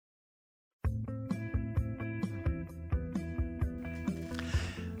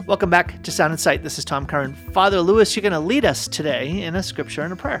Welcome back to Sound and Sight. This is Tom Curran. Father Lewis, you're going to lead us today in a scripture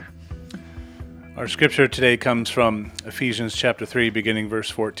and a prayer. Our scripture today comes from Ephesians chapter 3, beginning verse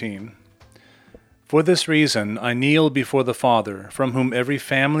 14. For this reason I kneel before the Father, from whom every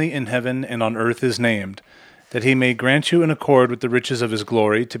family in heaven and on earth is named, that he may grant you in accord with the riches of his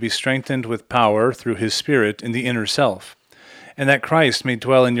glory to be strengthened with power through his Spirit in the inner self, and that Christ may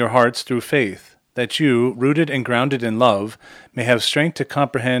dwell in your hearts through faith, that you, rooted and grounded in love, may have strength to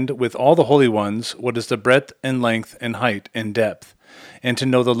comprehend with all the holy ones what is the breadth and length and height and depth, and to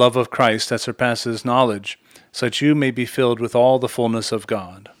know the love of Christ that surpasses knowledge, so that you may be filled with all the fullness of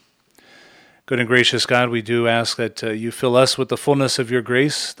God. Good and gracious God, we do ask that you fill us with the fullness of your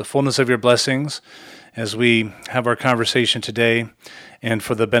grace, the fullness of your blessings, as we have our conversation today, and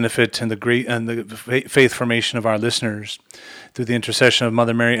for the benefit and the faith formation of our listeners. Through the intercession of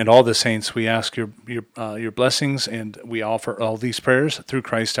Mother Mary and all the saints, we ask your blessings, and we offer all these prayers through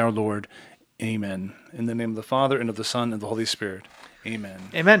Christ our Lord. Amen. In the name of the Father, and of the Son, and of the Holy Spirit. Amen.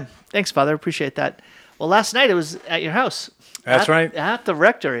 Amen. Thanks, Father. Appreciate that. Well, last night it was at your house. That's right. At the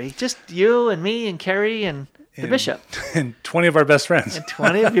rectory. Just you and me and Carrie and the bishop. And 20 of our best friends. And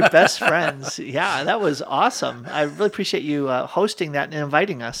 20 of your best friends. Yeah, that was awesome. I really appreciate you hosting that and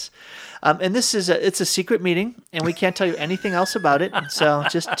inviting us. And this is it's a secret meeting, and we can't tell you anything else about it. So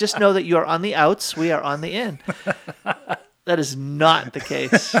just know that you are on the outs. We are on the in. That is not the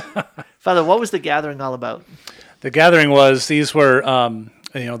case. Father, what was the gathering all about? The gathering was, these were,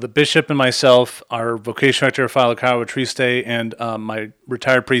 the bishop and myself, our vocation director, Father Carlo Triste, and my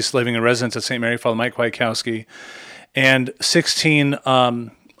retired priest living in residence at St. Mary, Father Mike Kwiatkowski, and 16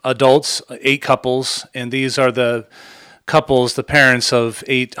 adults, 8 couples, and these are the couples, the parents of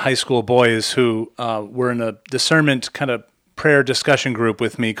 8 high school boys who were in a discernment kind of prayer discussion group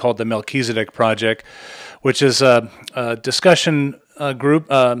with me called the Melchizedek Project, which is a discussion group,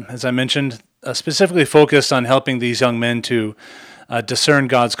 as I mentioned, specifically focused on helping these young men to discern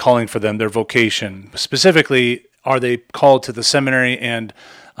God's calling for them, their vocation. Specifically, are they called to the seminary and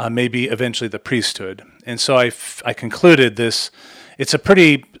maybe eventually the priesthood? And so I concluded this. It's a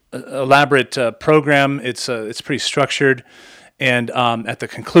pretty elaborate program. It's pretty structured. And at the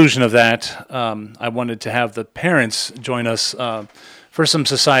conclusion of that, I wanted to have the parents join us for some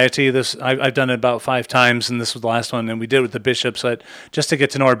society. I've done it about 5 times, and this was the last one, and we did it with the bishop, just to get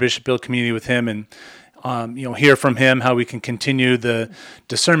to know our Bishop Bill community with him and hear from him how we can continue the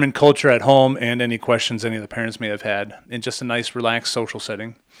discernment culture at home and any questions any of the parents may have had in just a nice, relaxed social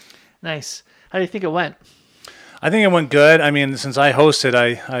setting. Nice. How do you think it went? I think it went good. I mean, since I hosted,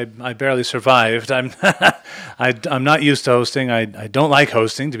 I barely survived. I'm not used to hosting. I don't like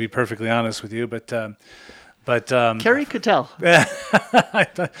hosting, to be perfectly honest with you, but Carrie could tell.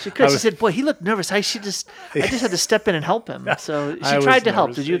 She could. She said, "Boy, he looked nervous. I just had to step in and help him." So she tried to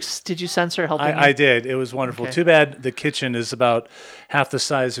help. Did you sense her helping? I did. It was wonderful. Okay. Too bad the kitchen is about half the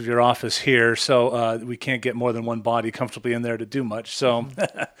size of your office here, so we can't get more than one body comfortably in there to do much. So,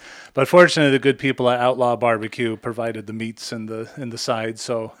 but fortunately, the good people at Outlaw Barbecue provided the meats and the sides.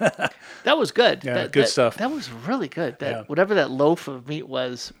 So that was good. Yeah, good stuff. That was really good. Whatever that loaf of meat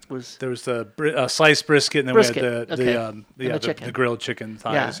was. There was the sliced brisket, and then we had the grilled chicken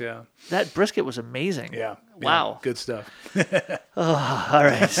thighs. Yeah. That brisket was amazing. Yeah. Wow. Yeah, good stuff. Oh, all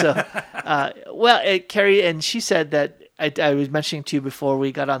right. So, Carrie, and she said that I was mentioning to you before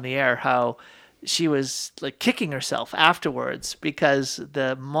we got on the air how she was like kicking herself afterwards because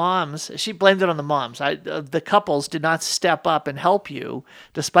the moms, she blamed it on the moms. The couples did not step up and help you,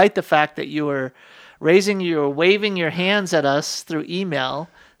 despite the fact that you were waving your hands at us through email,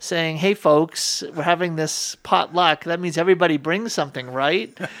 saying, "Hey, folks, we're having this potluck. That means everybody brings something,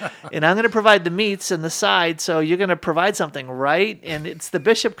 right? And I'm going to provide the meats and the side, so you're going to provide something, right? And it's the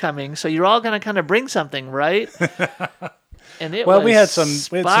bishop coming, so you're all going to kind of bring something, right?" And we had some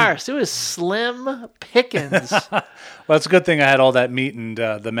sparse. It was slim pickings. Well, it's a good thing I had all that meat and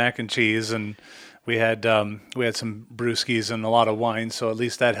the mac and cheese, and we had some brewskis and a lot of wine, so at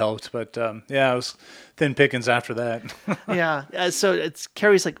least that helped. But it was thin pickings after that. Yeah. So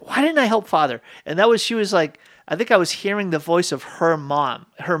Carrie's like, "Why didn't I help Father?" And she was like, I think I was hearing the voice of her mom.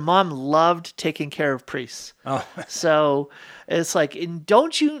 Her mom loved taking care of priests. Oh. So it's like, and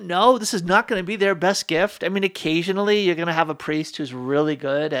don't you know this is not going to be their best gift? I mean, occasionally you're going to have a priest who's really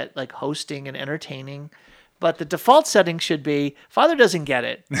good at like hosting and entertaining. But the default setting should be, Father doesn't get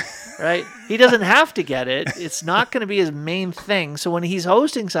it, right? He doesn't have to get it. It's not going to be his main thing. So when he's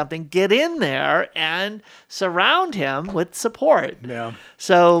hosting something, get in there and surround him with support. Yeah.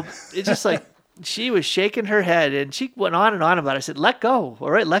 So it's just like, she was shaking her head, and she went on and on about it. I said, let go.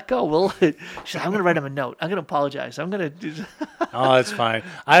 All right, let go. She said, I'm going to write him a note. I'm going to apologize. I'm going to do Oh, it's fine.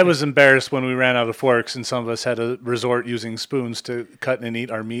 I was embarrassed when we ran out of forks, and some of us had to resort using spoons to cut and eat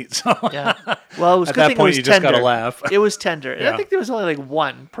our meat. So Yeah. Well, it was at good that thing point, it was you tender. just got to laugh. It was tender. And I Yeah. think there was only like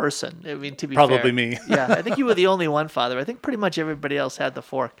one person. I mean, to be Probably fair. me. Yeah, I think you were the only one, Father. I think pretty much everybody else had the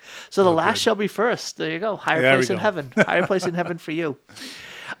fork. So the last shall be first. There you go. Higher There we place in go. heaven. Higher place in heaven for you.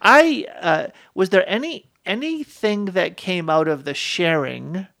 Was there anything that came out of the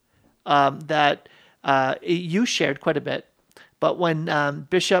sharing that you shared quite a bit, but when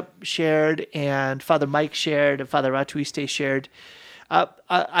Bishop shared and Father Mike shared and Father Ratuiste shared,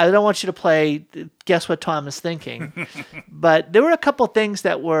 I don't want you to play guess what Tom is thinking, but there were a couple things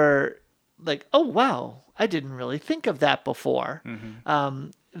that were like, oh wow, I didn't really think of that before.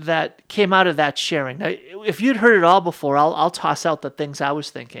 That came out of that sharing. Now, if you'd heard it all before, I'll toss out the things I was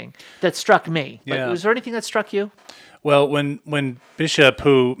thinking that struck me. But Yeah. was there anything that struck you? Well, when Bishop,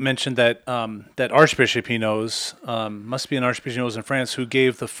 who mentioned that that archbishop he knows, must be an archbishop he knows in France, who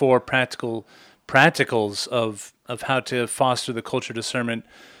gave the 4 practicals of how to foster the culture of discernment,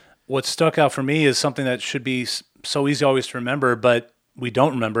 what stuck out for me is something that should be so easy always to remember, but we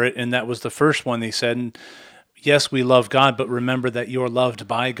don't remember it, and that was the first one they said. And yes, we love God, but remember that you're loved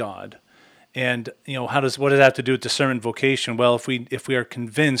by God. And what does that have to do with discernment vocation? Well, if we are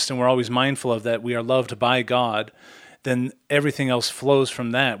convinced and we're always mindful of that we are loved by God, then everything else flows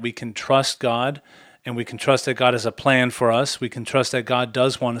from that. We can trust God, and we can trust that God has a plan for us. We can trust that God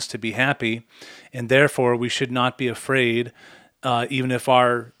does want us to be happy, and therefore we should not be afraid, even if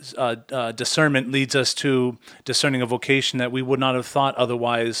our discernment leads us to discerning a vocation that we would not have thought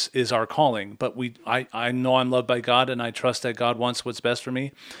otherwise is our calling. But I know I'm loved by God, and I trust that God wants what's best for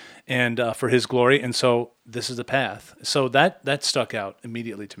me and for His glory, and so this is the path. So that stuck out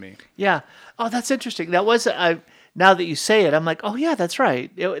immediately to me. Yeah. Oh, that's interesting. That was now that you say it, I'm like, oh yeah, that's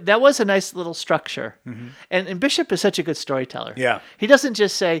right. That was a nice little structure. And Bishop is such a good storyteller. Yeah. He doesn't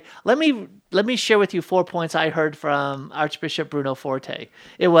just say, let me share with you 4 points I heard from Archbishop Bruno Forte.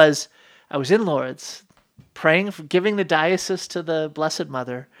 It was, I was in Lourdes praying for giving the diocese to the Blessed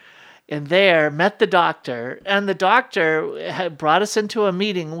Mother, and there met the doctor, and the doctor had brought us into a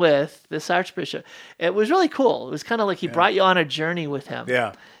meeting with this archbishop. It was really cool. It was kind of like he brought you on a journey with him.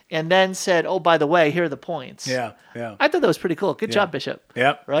 Yeah. And then said, oh, by the way, here are the points. Yeah. I thought that was pretty cool. Good job, Bishop.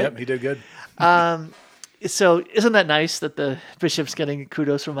 Yep. Right? Yep. He did good. So isn't that nice that the bishop's getting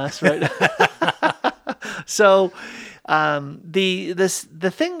kudos from us, right? So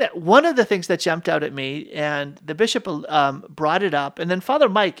the thing that one of the things that jumped out at me, and the bishop brought it up, and then Father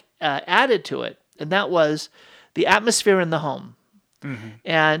Mike added to it, and that was the atmosphere in the home.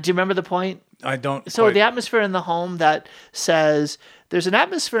 And do you remember the point? I don't. So quite- the atmosphere in the home that says there's an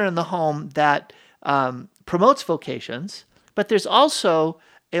atmosphere in the home that promotes vocations, but there's also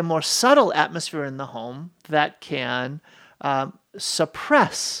a more subtle atmosphere in the home that can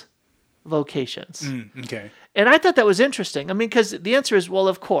suppress vocations. Okay. And I thought that was interesting. I mean, because the answer is, well,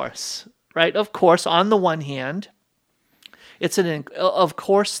 of course, right? Of course, on the one hand, it's an of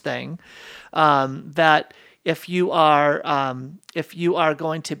course thing that if you are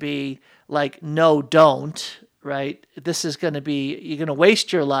going to be like, no, don't, right? This is going to be, you're going to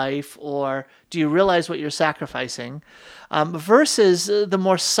waste your life, or do you realize what you're sacrificing? Versus the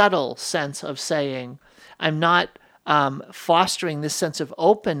more subtle sense of saying, I'm not fostering this sense of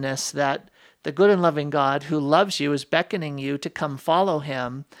openness that the good and loving God who loves you is beckoning you to come follow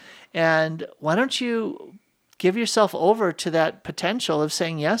Him. And why don't you give yourself over to that potential of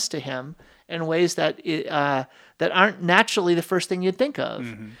saying yes to Him in ways that that aren't naturally the first thing you'd think of?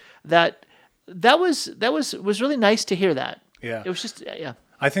 That was really nice to hear that. Yeah. It was just, yeah.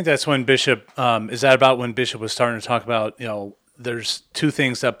 I think that's when Bishop, is that about when Bishop was starting to talk about, there's 2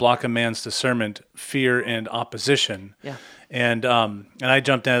 things that block a man's discernment: fear and opposition. Yeah. And I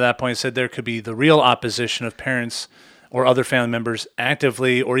jumped in at that point and said there could be the real opposition of parents or other family members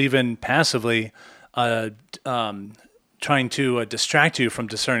actively or even passively trying to distract you from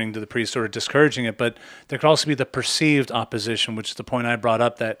discerning to the priest or discouraging it. But there could also be the perceived opposition, which is the point I brought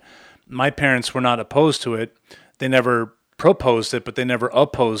up, that my parents were not opposed to it. They never proposed it, but they never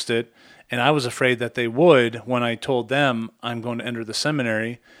opposed it. And I was afraid that they would when I told them I'm going to enter the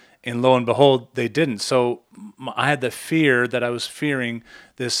seminary. And lo and behold, they didn't. So I had the fear that I was fearing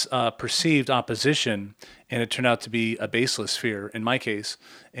this perceived opposition, and it turned out to be a baseless fear in my case.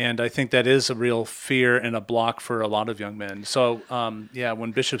 And I think that is a real fear and a block for a lot of young men. So,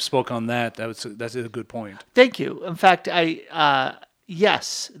 when Bishop spoke on that, that's a good point. Thank you. In fact, I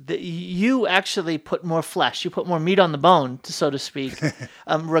Yes, you actually put more flesh, you put more meat on the bone, so to speak,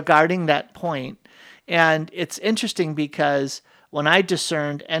 regarding that point. And it's interesting because when I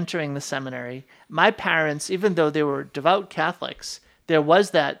discerned entering the seminary, my parents, even though they were devout Catholics, there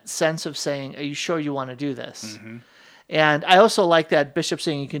was that sense of saying, "Are you sure you want to do this?" Mm-hmm. And I also like that Bishop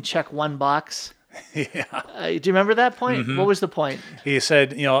saying you can check one box. Yeah. Do you remember that point? Mm-hmm. What was the point? He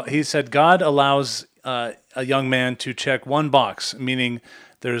said God allows a young man to check one box, meaning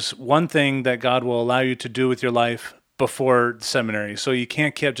there's one thing that God will allow you to do with your life before seminary. So you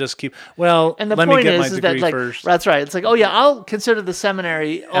can't just keep, well, and the let point me get my is degree that, first. That's right. It's like, oh yeah, I'll consider the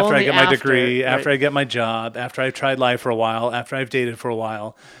seminary after I get my degree, right? After I get my job, after I've tried life for a while, after I've dated for a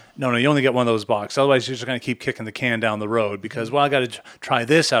while. No, you only get one of those boxes. Otherwise, you're just going to keep kicking the can down the road because, well, I got to try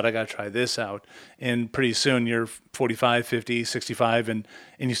this out. I got to try this out. And pretty soon you're 45, 50, 65, and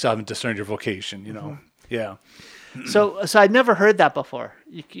you still haven't discerned your vocation, you know? Mm-hmm. Yeah. So I'd never heard that before.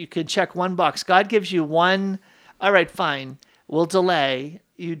 You could check one box. God gives you one, all right, fine, we'll delay.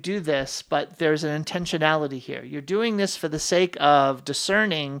 You do this, but there's an intentionality here. You're doing this for the sake of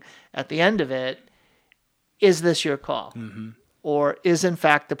discerning at the end of it, is this your call? Mm-hmm. Or is, in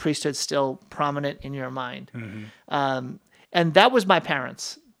fact, the priesthood still prominent in your mind? Mm-hmm. And that was my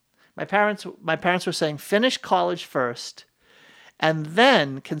parents. My parents were saying, finish college first, and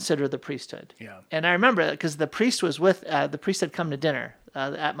then consider the priesthood. Yeah. And I remember that because the priest was the priest had come to dinner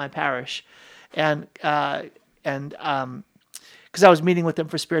at my parish, and because I was meeting with him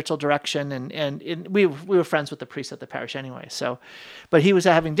for spiritual direction, and we were friends with the priest at the parish anyway. So, but he was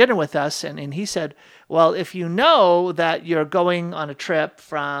having dinner with us, and he said, "Well, if you know that you're going on a trip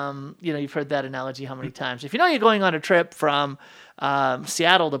from, you've heard that analogy how many times? If you know you're going on a trip from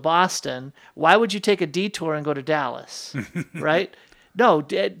Seattle to Boston, why would you take a detour and go to Dallas, right? No,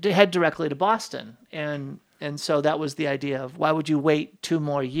 head directly to Boston." And so that was the idea of why would you wait 2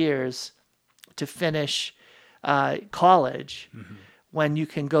 more years to finish college mm-hmm. when you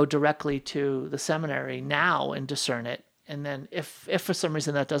can go directly to the seminary now and discern it, and then if for some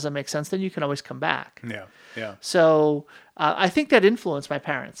reason that doesn't make sense, then you can always come back. Yeah. So I think that influenced my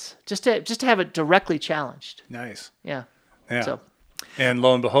parents just to have it directly challenged. Nice. Yeah. So, and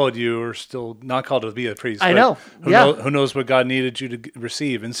lo and behold, you are still not called to be a priest. I know. Who knows what God needed you to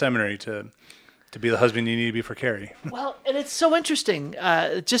receive in seminary to be the husband you need to be for Carrie. Well, and it's so interesting.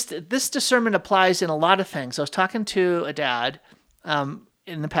 Just this discernment applies in a lot of things. I was talking to a dad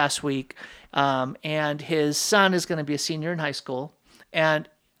in the past week, and his son is going to be a senior in high school, and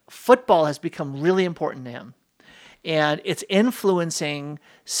football has become really important to him. And it's influencing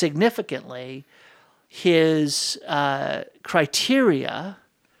significantly his criteria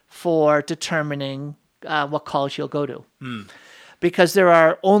for determining what college he'll go to. Mm. Because there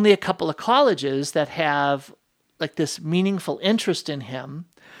are only a couple of colleges that have like this meaningful interest in him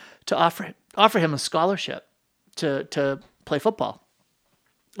to offer him a scholarship to play football.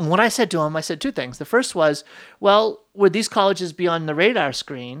 And what I said to him, I said 2 things. The first was, well, would these colleges be on the radar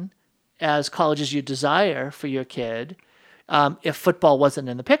screen as colleges you desire for your kid if football wasn't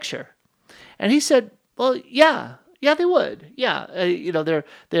in the picture? And he said, well, yeah, they would. Yeah,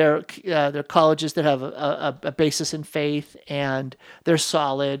 they're colleges that have a basis in faith and they're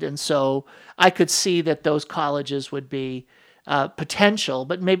solid, and so I could see that those colleges would be potential,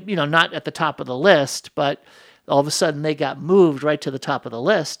 but maybe not at the top of the list. But all of a sudden they got moved right to the top of the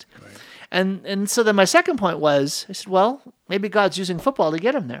list, right. And so then my second point was, I said, well, maybe God's using football to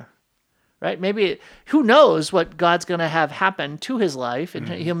get him there. Right? Maybe, who knows what God's going to have happen to his life, and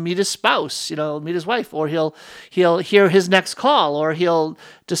mm-hmm. he'll meet his spouse, meet his wife, or he'll hear his next call, or he'll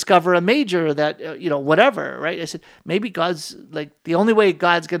discover a major that, whatever, right? I said, maybe God's like, the only way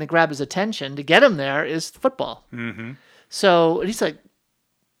God's going to grab his attention to get him there is football. Mm-hmm. So and he's like,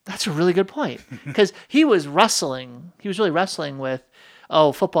 that's a really good point. Because he was really wrestling with,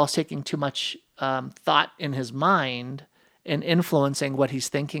 football's taking too much thought in his mind and influencing what he's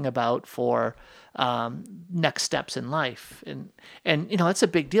thinking about for next steps in life. And that's a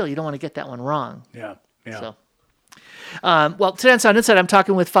big deal. You don't want to get that one wrong. Yeah. So, well, today on Sound Insight, I'm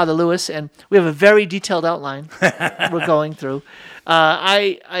talking with Father Lewis, and we have a very detailed outline we're going through.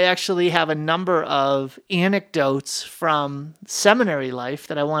 I actually have a number of anecdotes from seminary life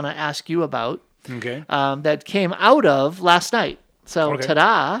that I want to ask you about. Okay. That came out of last night. So, okay.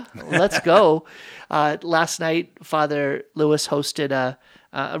 Ta-da, let's go. Last night, Father Lewis hosted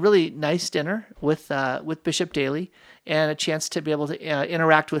a really nice dinner with Bishop Daly, and a chance to be able to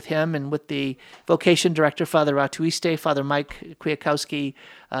interact with him and with the vocation director, Father Ratuiste, Father Mike Kwiatkowski,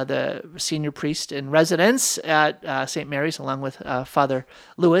 the senior priest in residence at St. Mary's, along with Father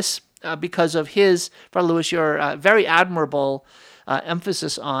Lewis, because of Father Lewis, your very admirable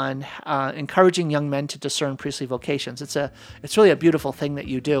emphasis on encouraging young men to discern priestly vocations. It's really a beautiful thing that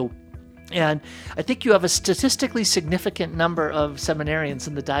you do. And I think you have a statistically significant number of seminarians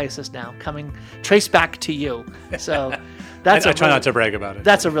in the diocese now coming traced back to you. So that's I try not to brag about it.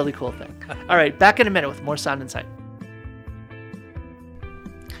 That's a really cool thing. All right, back in a minute with more Sound Insight.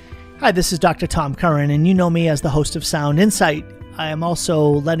 Hi, this is Dr. Tom Curran, and you know me as the host of Sound Insight. I am also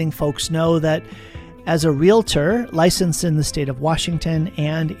letting folks know that as a realtor licensed in the state of Washington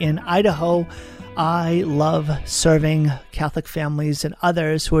and in Idaho, I love serving Catholic families and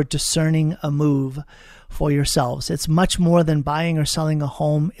others who are discerning a move for yourselves. It's much more than buying or selling a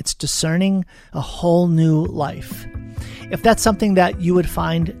home. It's discerning a whole new life. If that's something that you would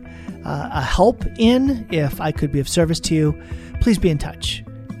find a help in, if I could be of service to you, please be in touch.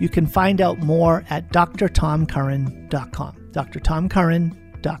 You can find out more at drtomcurran.com.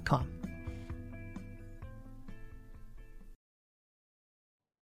 drtomcurran.com.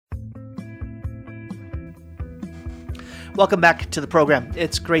 Welcome back to the program.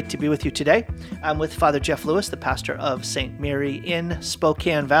 It's great to be with you today. I'm with Father Jeff Lewis, the pastor of St. Mary in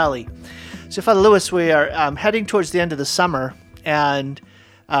Spokane Valley. So, Father Lewis, we are heading towards the end of the summer, and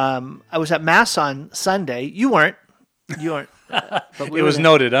I was at Mass on Sunday. You weren't. But it was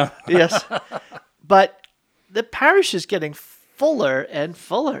noted, huh? Yes. But the parish is getting fuller and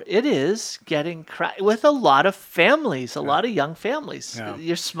fuller. It is getting with a lot of families, a lot of young families. Yeah.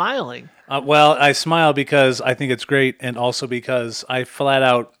 You're smiling. Well, I smile because I think it's great, and also because I flat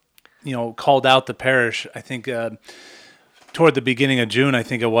out, called out the parish. I think toward the beginning of June, I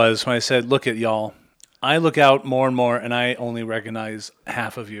think it was, when I said, "Look at y'all. I look out more and more, and I only recognize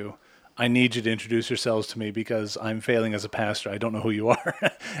half of you. I need you to introduce yourselves to me because I'm failing as a pastor. I don't know who you are."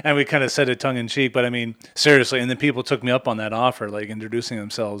 And we kind of said it tongue in cheek, but I mean, seriously. And then people took me up on that offer, like introducing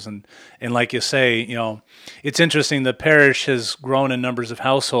themselves. And like you say, it's interesting. The parish has grown in numbers of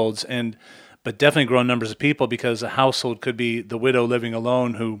households, but definitely grown numbers of people, because a household could be the widow living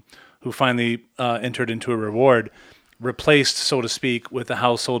alone who finally entered into a reward, replaced, so to speak, with a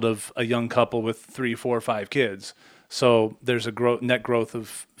household of a young couple with 3, 4, 5 kids. So there's a net growth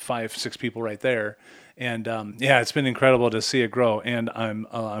of 5, 6 people right there, and it's been incredible to see it grow. And I'm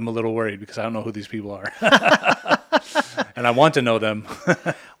a little worried because I don't know who these people are, and I want to know them.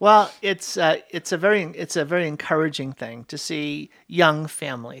 Well, it's a very encouraging thing to see young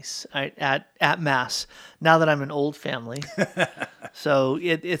families at Mass. Now that I'm an old family, so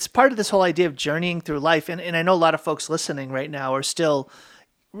it's part of this whole idea of journeying through life. And I know a lot of folks listening right now are still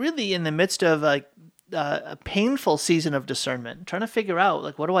really in the midst of a painful season of discernment, trying to figure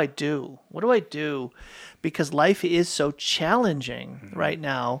out, what do I do? What do I do? Because life is so challenging right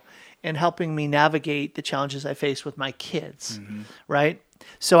now, and helping me navigate the challenges I face with my kids, right?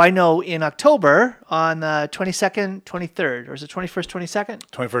 So I know in October, on the 22nd, 23rd, or is it 21st, 22nd?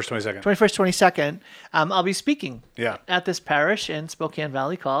 21st, 22nd. 21st, 22nd, I'll be speaking Yeah. at this parish in Spokane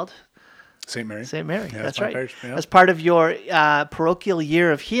Valley called St. Mary. St. Mary, Yeah, that's right. Parish, yeah. As part of your parochial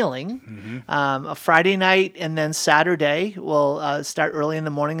year of healing, a Friday night and then Saturday will start early in the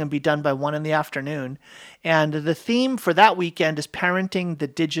morning and be done by 1 in the afternoon. And the theme for that weekend is parenting the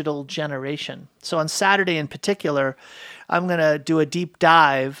digital generation. So on Saturday in particular, I'm going to do a deep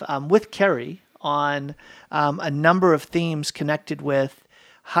dive with Kerry on a number of themes connected with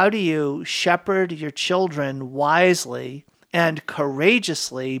how do you shepherd your children wisely and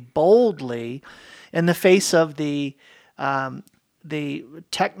courageously, boldly, in the face of the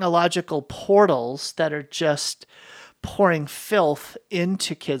technological portals that are just pouring filth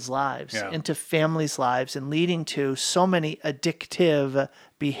into kids' lives, into families' lives, and leading to so many addictive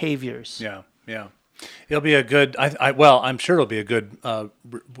behaviors. Yeah. It'll be a good. I'm sure it'll be a good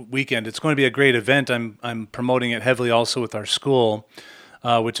weekend. It's going to be a great event. I'm promoting it heavily also with our school.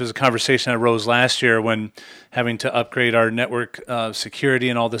 Which was a conversation that arose last year when having to upgrade our network security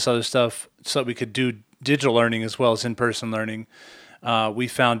and all this other stuff so that we could do digital learning as well as in-person learning. We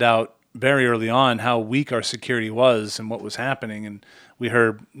found out very early on how weak our security was and what was happening, and we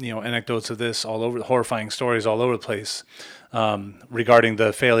heard anecdotes of this all over, horrifying stories all over the place regarding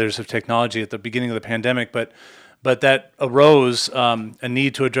the failures of technology at the beginning of the pandemic. But that arose a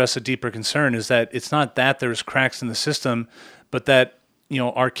need to address a deeper concern, is that it's not that there's cracks in the system, but that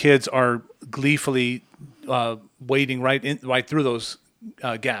our kids are gleefully wading right through those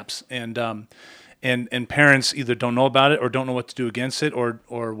gaps, and parents either don't know about it or don't know what to do against it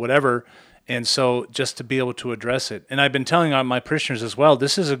or whatever. And so just to be able to address it. And I've been telling my parishioners as well,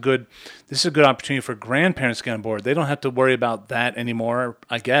 this is a good opportunity for grandparents to get on board. They don't have to worry about that anymore,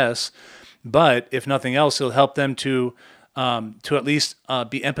 I guess. But if nothing else, it'll help them to to at least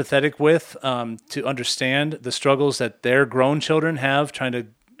be empathetic with, to understand the struggles that their grown children have trying to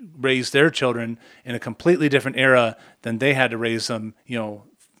raise their children in a completely different era than they had to raise them,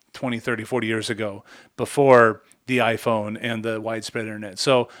 20, 30, 40 years ago, before the iPhone and the widespread internet.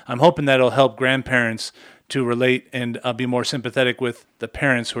 So I'm hoping that'll help grandparents to relate and be more sympathetic with the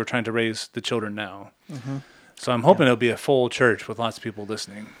parents who are trying to raise the children now. Mm-hmm. So I'm hoping it'll be a full church with lots of people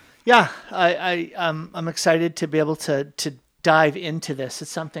listening. Yeah, I'm excited to be able to dive into this.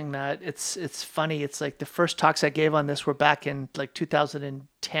 It's something that it's funny. It's like the first talks I gave on this were back in like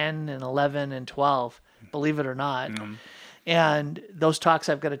 2010 and 11 and 12, believe it or not. Mm-hmm. And those talks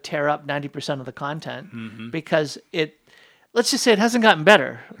I've got to tear up 90% of the content because let's just say it hasn't gotten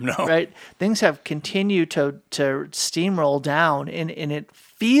better. No. Right? Things have continued to steamroll down, and it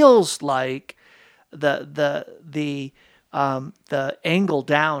feels like the angle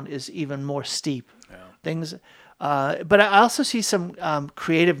down is even more steep. Yeah. Things, but I also see some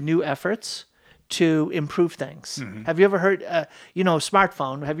creative new efforts to improve things. Mm-hmm. Have you ever heard,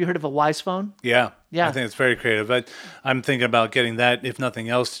 smartphone? Have you heard of a Wise Phone? Yeah. I think it's very creative. I'm thinking about getting that, if nothing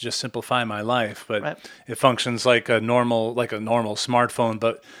else, to just simplify my life. But right. It functions like a normal smartphone,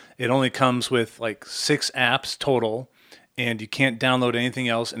 but it only comes with like 6 apps total. And you can't download anything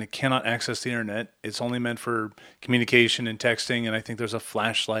else, and it cannot access the internet. It's only meant for communication and texting, and I think there's a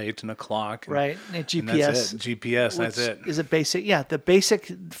flashlight and a clock. Right, and GPS. And that's it. GPS, that's it. Is it basic? Yeah, the basic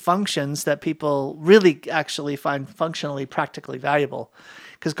functions that people really actually find functionally, practically valuable.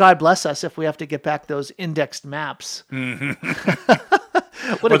 Because God bless us if we have to get back those indexed maps. Mm-hmm.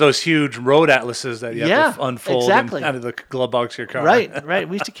 Or those huge road atlases that you have to unfold out of the glove box of your car. Right.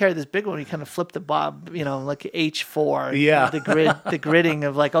 We used to carry this big one. You kind of flip the bob, like H4. Yeah. The gridding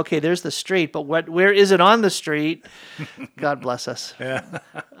of like, okay, there's the street, but where is it on the street? God bless us. Yeah.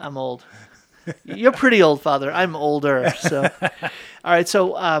 I'm old. You're pretty old, Father. I'm older. So, all right.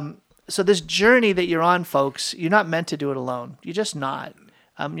 So this journey that you're on, folks, you're not meant to do it alone. You're just not.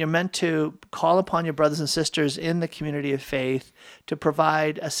 You're meant to call upon your brothers and sisters in the community of faith to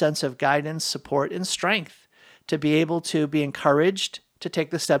provide a sense of guidance, support, and strength to be able to be encouraged to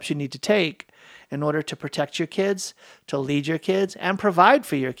take the steps you need to take in order to protect your kids, to lead your kids, and provide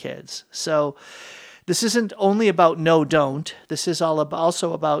for your kids. So this isn't only about no, don't. This is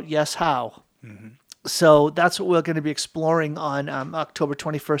also about yes, how. Mm-hmm. So that's what we're going to be exploring on October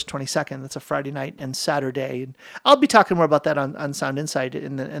 21st, 22nd. That's a Friday night and Saturday. And I'll be talking more about that on Sound Insight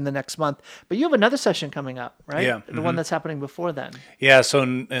in the next month. But you have another session coming up, right? Yeah. The one that's happening before then. Yeah, so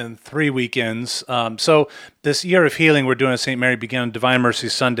in 3 weekends. So this year of healing we're doing at St. Mary began on Divine Mercy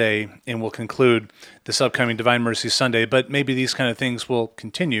Sunday, and we'll conclude this upcoming Divine Mercy Sunday. But maybe these kind of things will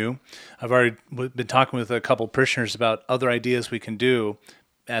continue. I've already been talking with a couple parishioners about other ideas we can do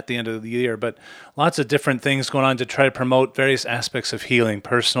at the end of the year, but lots of different things going on to try to promote various aspects of healing,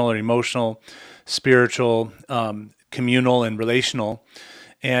 personal or emotional, spiritual, communal, and relational,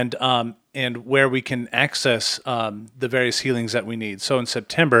 and where we can access the various healings that we need. So in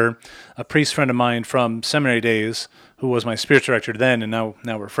September, a priest friend of mine from seminary days, who was my spiritual director then, and now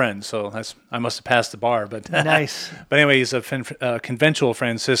we're friends. So I must have passed the bar. But nice. But anyway, he's a conventual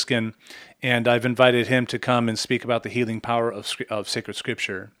Franciscan, and I've invited him to come and speak about the healing power of sacred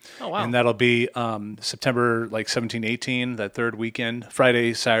scripture. Oh, wow. And that'll be September 17, 18, that third weekend,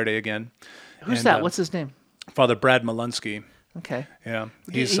 Friday, Saturday again. Who's that? What's his name? Father Brad Molunsky. Okay. Yeah.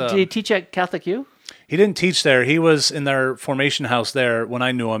 Did he teach at Catholic U? He didn't teach there. He was in their formation house there when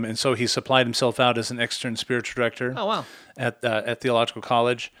I knew him, and so he supplied himself out as an extern spiritual director. Oh, wow. At Theological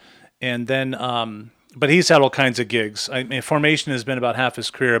College. And then, but he's had all kinds of gigs. Formation has been about half his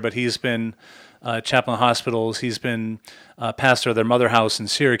career, but he's been chaplain of hospitals. He's been pastor of their mother house in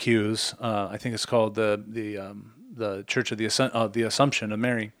Syracuse. I think it's called the Church of the Assumption of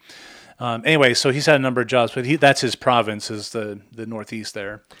Mary. Anyway, so he's had a number of jobs, but that's his province, is the Northeast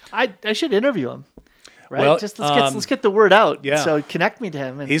there. I should interview him. Right? Well, just let's get the word out. Yeah. So connect me to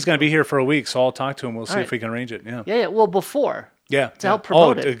him. He's going to be here for a week, so I'll talk to him. We'll see if we can arrange it. Yeah. Yeah. Well, before. Yeah. To help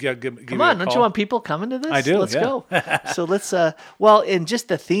promote it. Come on, don't you want people coming to this? I do. Let's go. So let's. In just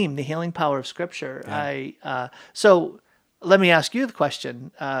the theme, the healing power of Scripture. Yeah. So let me ask you the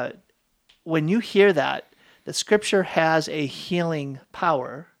question: when you hear that Scripture has a healing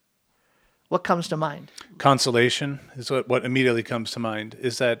power, what comes to mind? Consolation is what immediately comes to mind.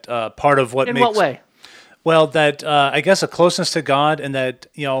 Is that part of what makes... In what way? Well, that I guess a closeness to God, and that,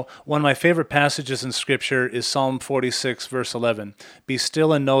 one of my favorite passages in Scripture is Psalm 46, verse 11. Be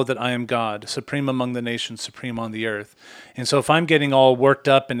still and know that I am God, supreme among the nations, supreme on the earth. And so if I'm getting all worked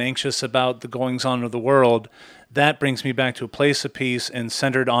up and anxious about the goings on of the world, that brings me back to a place of peace and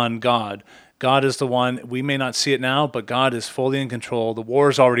centered on God. God is the one. We may not see it now, but God is fully in control. The war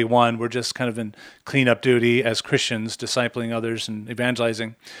is already won. We're just kind of in cleanup duty as Christians, discipling others and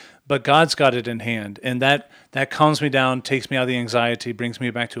evangelizing. But God's got it in hand. And that calms me down, takes me out of the anxiety, brings me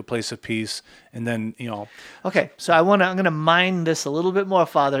back to a place of peace. And then, Okay, so I'm going to mine this a little bit more,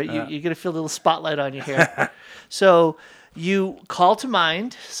 Father. You're going to feel a little spotlight on you here. So you call to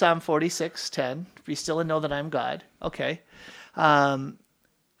mind Psalm 46:10, be still and know that I'm God. Okay.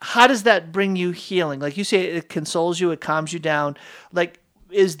 How does that bring you healing? Like you say, it consoles you, it calms you down. Like,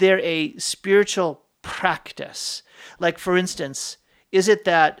 is there a spiritual practice? Like, for instance, is it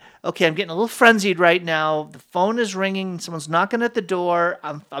that, okay, I'm getting a little frenzied right now. The phone is ringing. Someone's knocking at the door.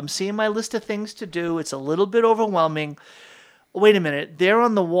 I'm seeing my list of things to do. It's a little bit overwhelming. Wait a minute. There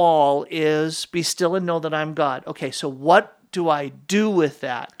on the wall is be still and know that I'm God. Okay, so what do I do with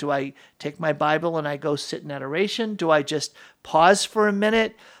that? Do I take my Bible and I go sit in adoration? Do I just pause for a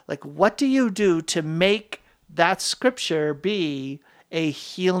minute? Like, what do you do to make that scripture be a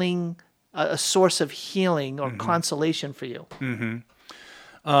healing, a source of healing or consolation for you?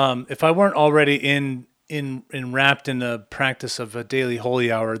 If I weren't already wrapped in the practice of a daily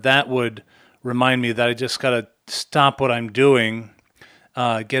holy hour, that would remind me that I just got to stop what I'm doing,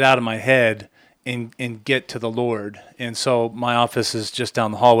 get out of my head, and get to the Lord. And so my office is just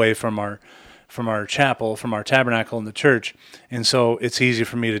down the hallway from our chapel, from our tabernacle in the church. And so it's easy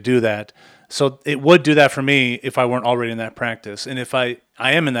for me to do that. So it would do that for me if I weren't already in that practice. And if I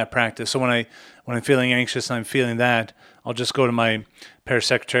am in that practice, so when I'm feeling anxious and I'm feeling that, I'll just go to my parish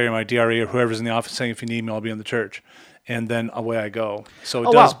secretary or my DRE or whoever's in the office saying, if you need me, I'll be in the church. And then away I go. So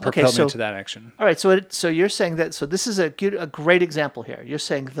it does propel me into that action. All right. So you're saying that, so this is a great example here. You're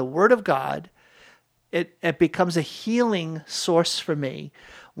saying the Word of God, it becomes a healing source for me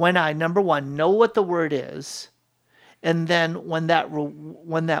when I, number one, know what the Word is. And then when that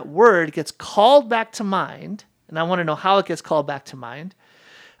word gets called back to mind, and I want to know how it gets called back to mind,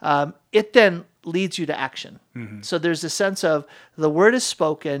 it then leads you to action. So there's a sense of the word is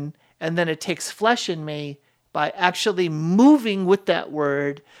spoken, and then it takes flesh in me by actually moving with that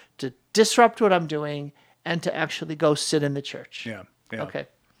word to disrupt what I'm doing and to actually go sit in the church. Yeah. Okay.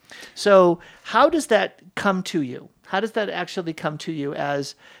 So how does that come to you? How does that actually come to you?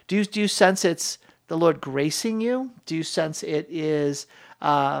 As do you sense it's the Lord gracing you? Do you sense it is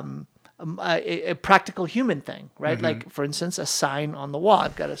a practical human thing, right? Like, for instance, a sign on the wall.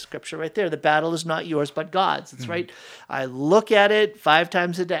 I've got a scripture right there. The battle is not yours, but God's. It's right. I look at it 5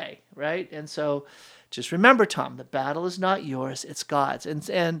 times a day, right? And so just remember, Tom, the battle is not yours, it's God's.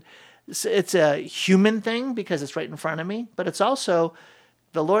 And it's a human thing because it's right in front of me, but it's also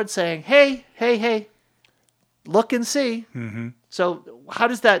the Lord saying, hey, look and see. So how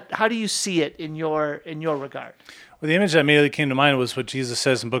do you see it in your regard? Well, the image that immediately came to mind was what Jesus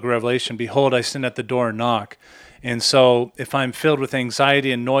says in the book of Revelation, behold, I stand at the door and knock. And so if I'm filled with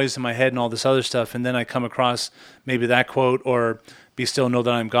anxiety and noise in my head and all this other stuff, and then I come across maybe that quote or be still, know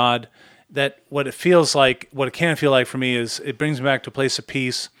that I'm God, that what it can feel like for me is it brings me back to a place of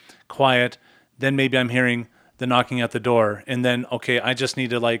peace, quiet. Then maybe I'm hearing the knocking at the door. And then, okay, I just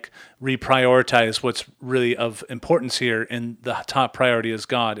need to reprioritize what's really of importance here. And the top priority is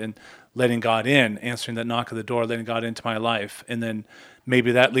God and letting God in, answering that knock at the door, letting God into my life. And then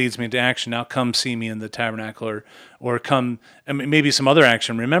maybe that leads me into action. Now come see me in the tabernacle or come, maybe some other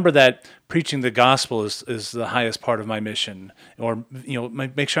action. Remember that preaching the gospel is the highest part of my mission. Or,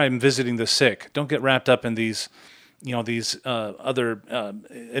 make sure I'm visiting the sick. Don't get wrapped up in these other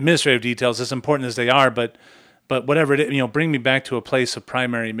administrative details, as important as they are, but whatever it is, bring me back to a place of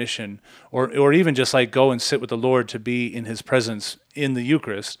primary mission, or even just go and sit with the Lord to be in His presence in the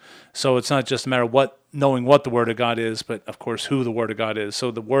Eucharist. So it's not just a matter of knowing what the Word of God is, but of course who the Word of God is.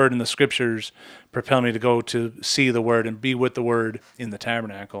 So the Word and the Scriptures propel me to go to see the Word and be with the Word in the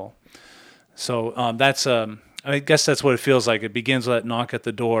tabernacle. So that's I guess that's what it feels like. It begins with that knock at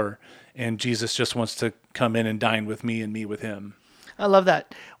the door, and Jesus just wants to come in and dine with me and me with Him. I love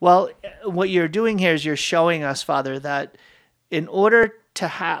that. Well, what you're doing here is you're showing us, Father, that in order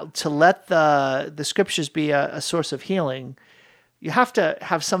to let the scriptures be a source of healing, you have to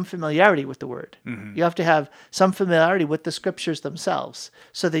have some familiarity with the word. You have to have some familiarity with the scriptures themselves,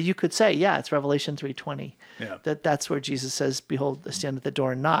 so that you could say, yeah, it's Revelation 3:20. Yeah. That's where Jesus says, behold, I stand at the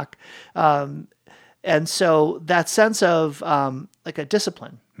door and knock. And so that sense of like a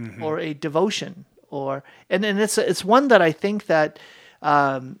discipline or a devotion, and it's one that I think that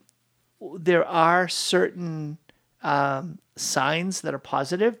there are certain signs that are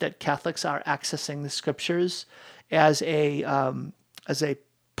positive that Catholics are accessing the scriptures as a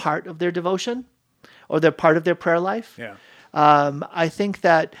part of their devotion or they're part of their prayer life. Yeah. I think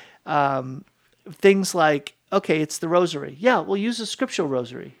that things like, okay, it's the rosary. Yeah, we'll use a scriptural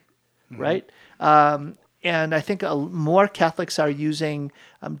rosary, right? And I think more Catholics are using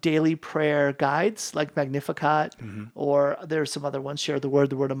daily prayer guides like Magnificat, or there's some other ones, Share the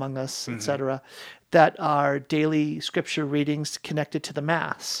Word Among Us, etc., that are daily scripture readings connected to the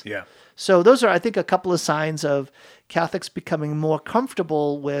Mass. Yeah. So those are, I think, a couple of signs of Catholics becoming more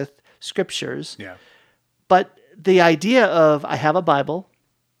comfortable with scriptures. Yeah. But the idea of, I have a Bible,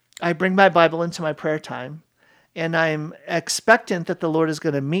 I bring my Bible into my prayer time, and I'm expectant that the Lord is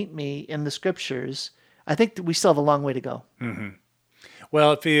going to meet me in the scriptures, I think that we still have a long way to go.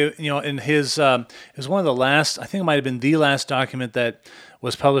 Well, if in his, it was one of the last, I think it might have been the last document that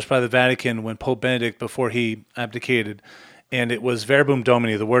was published by the Vatican when Pope Benedict, before he abdicated, and it was Verbum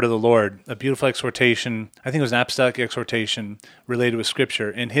Domini, the word of the Lord, a beautiful exhortation. I think it was an apostolic exhortation related with Scripture.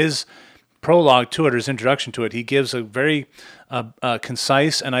 In his prologue to it, or his introduction to it, he gives a very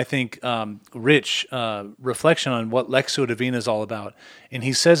concise and I think rich reflection on what Lectio Divina is all about. And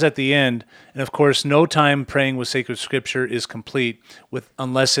he says at the end, and of course, no time praying with sacred Scripture is complete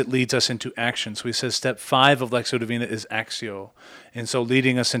unless it leads us into action. So he says step 5 of Lectio Divina is Actio. And so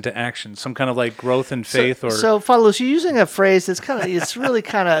leading us into action, some kind of like growth in faith. So Father Lewis, you're using a phrase that's it's really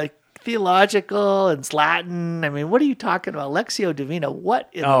kind of theological, and it's Latin. I mean, what are you talking about? Lectio Divina. What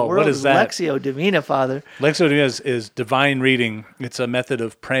in the world is Lectio Divina, Father? Lectio Divina is divine reading. It's a method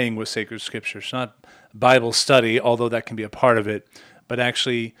of praying with sacred Scripture. It's not Bible study, although that can be a part of it, but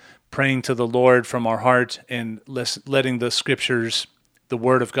actually praying to the Lord from our heart and letting the Scriptures, the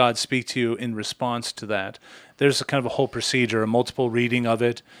Word of God, speak to you in response to that. There's a kind of a whole procedure, a multiple reading of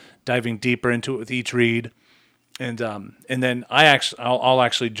it, diving deeper into it with each read. And then I'll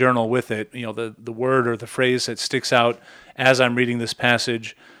actually journal with it, the word or the phrase that sticks out as I'm reading this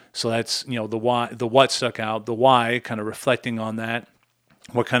passage. So that's, the why, the what stuck out, the why, kind of reflecting on that.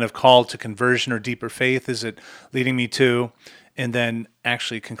 What kind of call to conversion or deeper faith is it leading me to? And then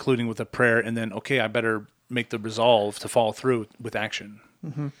actually concluding with a prayer, and then, okay, I better make the resolve to follow through with action.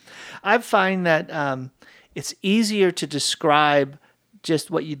 I find that it's easier to describe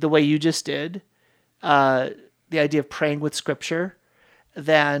just the way you just did, the idea of praying with Scripture,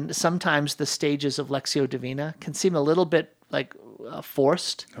 than sometimes the stages of Lectio Divina can seem a little bit like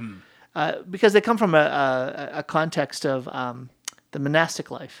forced, because they come from a context of the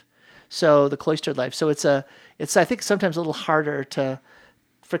monastic life, so the cloistered life. So it's I think sometimes a little harder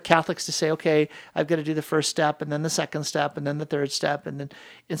for Catholics to say, okay, I've got to do the first step, and then the second step, and then the third step, and then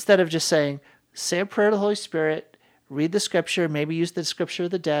instead of just saying, say a prayer to the Holy Spirit, read the Scripture, maybe use the Scripture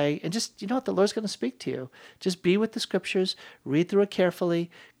of the day, and just, what the Lord's going to speak to you. Just be with the Scriptures, read through it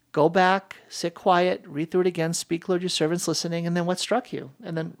carefully, go back, sit quiet, read through it again, speak, Lord, your servant's listening, and then what struck you,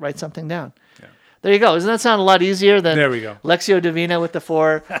 and then write something down. Yeah. There you go. Doesn't that sound a lot easier than there we go. Lectio Divina with the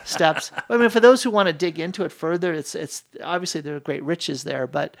 4 steps? I mean, for those who want to dig into it further, it's obviously there are great riches there,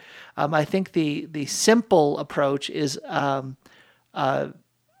 but I think the simple approach is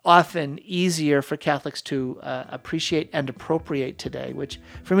often easier for Catholics to appreciate and appropriate today, which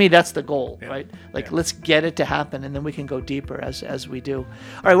for me, that's the goal, right? Let's get it to happen, and then we can go deeper as we do.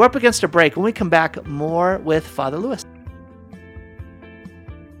 All right, we're up against a break. When we come back, more with Father Lewis.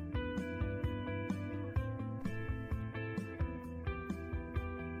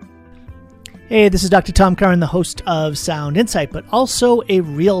 Hey, this is Dr. Tom Curran, the host of Sound Insight, but also a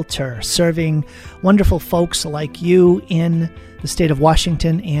realtor serving wonderful folks like you in the state of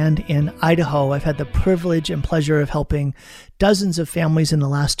Washington and in Idaho. I've had the privilege and pleasure of helping dozens of families in the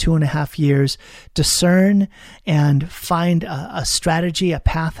last 2.5 years discern and find a strategy, a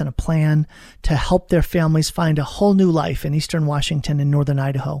path, and a plan to help their families find a whole new life in eastern Washington and northern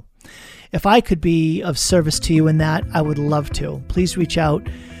Idaho. If I could be of service to you in that, I would love to. Please reach out.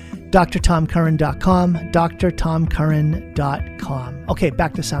 drtomcurran.com, drtomcurran.com. Okay,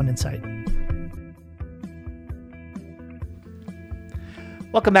 back to Sound Insight.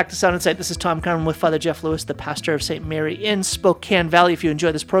 Welcome back to Sound Insight. This is Tom Curran with Father Jeff Lewis, the pastor of St. Mary in Spokane Valley. If you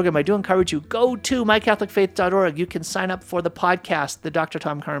enjoy this program, I do encourage you, go to mycatholicfaith.org. You can sign up for the podcast, the Dr.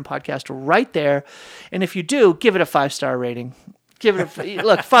 Tom Curran podcast, right there. And if you do, give it a 5-star rating.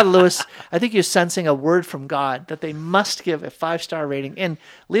 Look, Father Lewis, I think you're sensing a word from God that they must give a 5-star rating and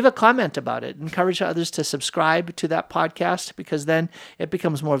leave a comment about it. Encourage others to subscribe to that podcast, because then it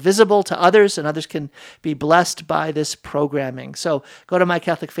becomes more visible to others and others can be blessed by this programming. So go to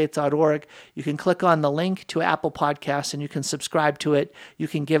mycatholicfaith.org. You can click on the link to Apple Podcasts and you can subscribe to it. You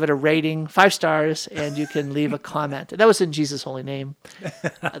can give it a rating, 5 stars, and you can leave a comment. That was in Jesus' holy name.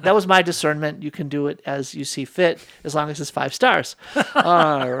 That was my discernment. You can do it as you see fit, as long as it's 5 stars.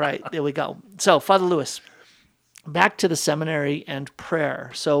 All right, there we go. So, Father Lewis, back to the seminary and prayer.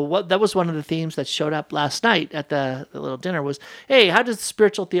 So that was one of the themes that showed up last night at the little dinner was, hey, how does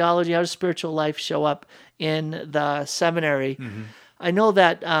spiritual theology, how does spiritual life show up in the seminary? I know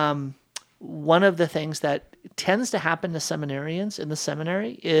that one of the things that tends to happen to seminarians in the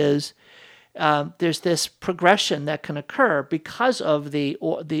seminary is there's this progression that can occur because of the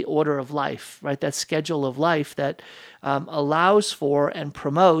order of life, right? That schedule of life that allows for and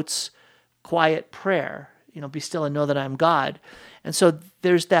promotes quiet prayer. Be still and know that I'm God. And so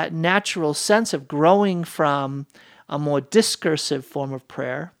there's that natural sense of growing from a more discursive form of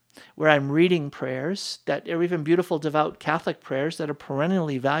prayer, where I'm reading prayers that are even beautiful, devout Catholic prayers that are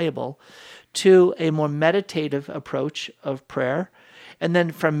perennially valuable, to a more meditative approach of prayer, and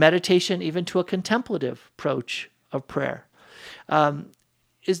then from meditation even to a contemplative approach of prayer.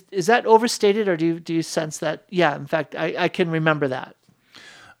 Is that overstated, or do you sense that? Yeah, in fact, I can remember that.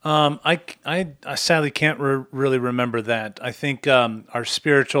 I sadly can't really remember that. I think our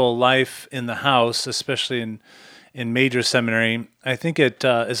spiritual life in the house, especially in major seminary, I think it,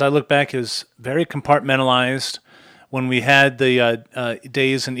 as I look back, is very compartmentalized. When we had the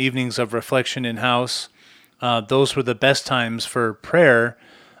days and evenings of reflection in house, those were the best times for prayer,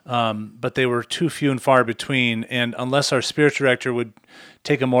 but they were too few and far between. And unless our spiritual director would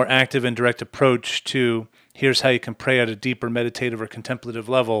take a more active and direct approach to here's how you can pray at a deeper meditative or contemplative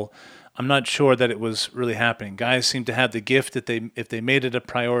level, I'm not sure that it was really happening. Guys seem to have the gift that if they made it a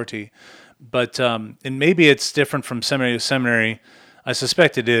priority. But and maybe it's different from seminary to seminary. I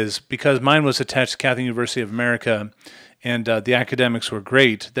suspect it is, because mine was attached to Catholic University of America, and the academics were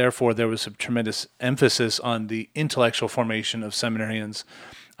great. Therefore, there was a tremendous emphasis on the intellectual formation of seminarians.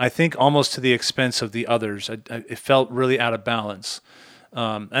 I think almost to the expense of the others. It felt really out of balance.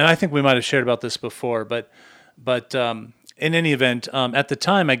 And I think we might have shared about this before, but in any event, at the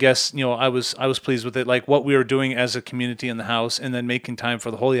time, I guess I was pleased with it. Like what we were doing as a community in the house, and then making time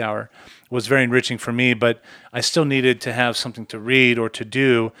for the Holy Hour was very enriching for me. But I still needed to have something to read or to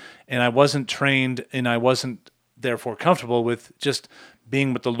do, and I wasn't trained, and I wasn't therefore comfortable with just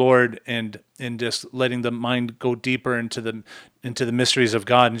being with the Lord and just letting the mind go deeper into the mysteries of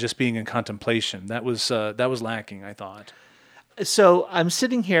God and just being in contemplation. That was lacking, I thought. So I'm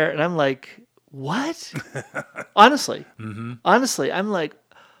sitting here and I'm like, what? Honestly, I'm like,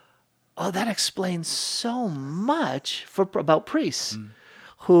 oh, that explains so much about priests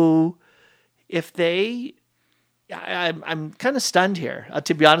who, if they, I'm kind of stunned here,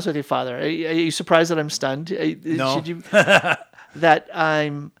 to be honest with you, Father. Are you surprised that I'm stunned? No. Should you, that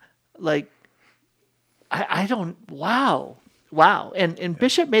I'm like, I don't, wow. And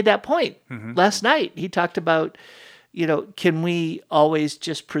Bishop made that point last night. He talked about, can we always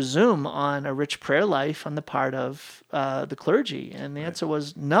just presume on a rich prayer life on the part of the clergy? And the answer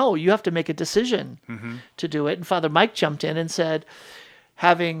was no, you have to make a decision to do it. And Father Mike jumped in and said,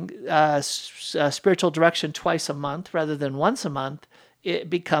 having spiritual direction twice a month rather than once a month, it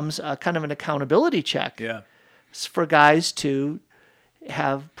becomes a kind of an accountability check for guys to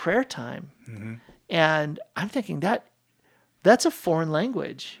have prayer time. And I'm thinking that's a foreign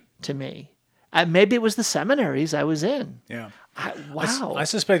language to me. Maybe it was the seminaries I was in. Yeah. Wow. I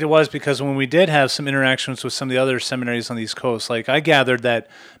suspect it was, because when we did have some interactions with some of the other seminaries on the East Coast, like I gathered that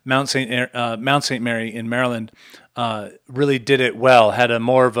Mount St. Mary in Maryland really did it well, had a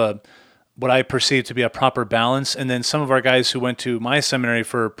more of a what I perceived to be a proper balance. And then some of our guys who went to my seminary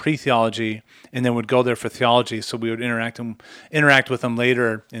for pre-theology and then would go there for theology, so we would interact with them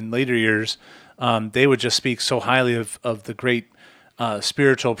later in later years, they would just speak so highly of the great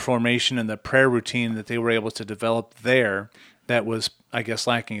spiritual formation and the prayer routine that they were able to develop there that was, I guess,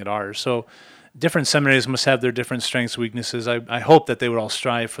 lacking at ours. So different seminaries must have their different strengths, weaknesses. I hope that they would all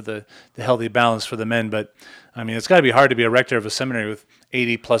strive for the healthy balance for the men, but I mean, it's got to be hard to be a rector of a seminary with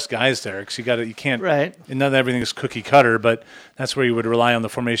 80 plus guys there, because you can't, right. And not everything is cookie cutter, but that's where you would rely on the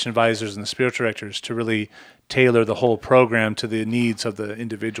formation advisors and the spiritual directors to really tailor the whole program to the needs of the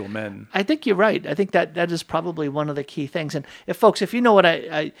individual men. I think you're right. I think that is probably one of the key things. And if you know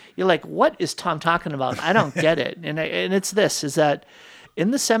what you're like, what is Tom talking about? I don't get it. And it's this, is that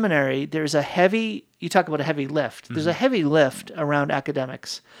in the seminary, there's you talk about a heavy lift. There's a heavy lift around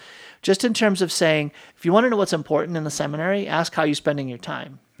academics. Just in terms of saying, if you want to know what's important in the seminary, ask how you're spending your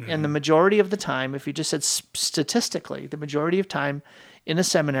time. And the majority of the time, if you just said statistically, the majority of time in a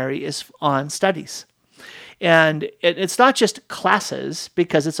seminary is on studies. And it's not just classes,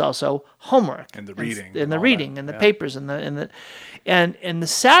 because it's also homework and the reading and the reading and the papers and the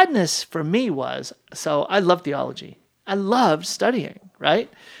sadness for me was, so I love theology. I loved studying,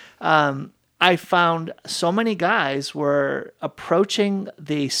 right? I found so many guys were approaching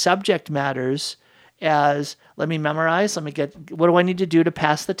the subject matters as let me memorize, let me get, what do I need to do to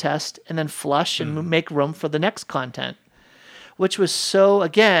pass the test, and then flush and make room for the next content, which was so,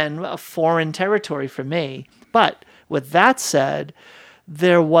 again, a foreign territory for me. But with that said,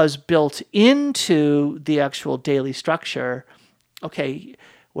 there was built into the actual daily structure, okay,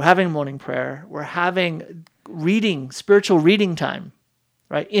 we're having morning prayer, we're having reading, spiritual reading time,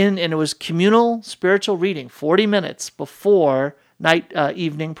 right? And it was communal spiritual reading, 40 minutes before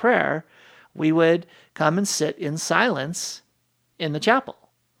evening prayer. We would come and sit in silence in the chapel.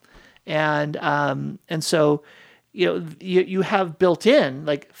 And so, you have built in,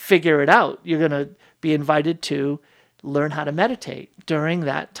 like, figure it out. You're going to be invited to learn how to meditate during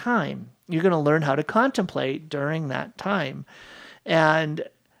that time. You're going to learn how to contemplate during that time. And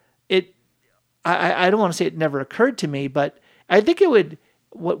I don't want to say it never occurred to me, but I think it would,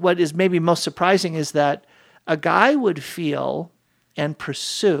 what is maybe most surprising is that a guy would feel and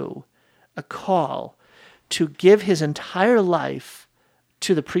pursue a call to give his entire life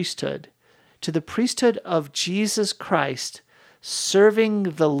to the priesthood of Jesus Christ, serving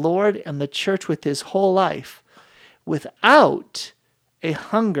the Lord and the church with his whole life, without a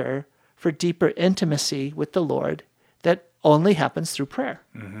hunger for deeper intimacy with the Lord that only happens through prayer.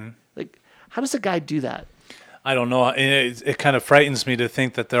 Mm-hmm. Like, how does a guy do that? I don't know. It kind of frightens me to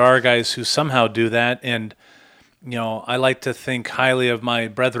think that there are guys who somehow do that. And, I like to think highly of my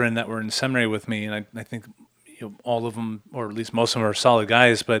brethren that were in seminary with me. And I think all of them, or at least most of them, are solid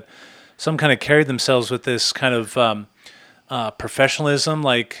guys, but some kind of carried themselves with this kind of professionalism,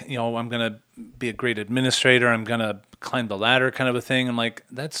 like, I'm going to be a great administrator, I'm going to climb the ladder kind of a thing. I'm like,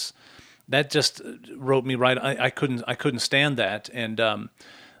 that just wrote me right. I couldn't stand that. And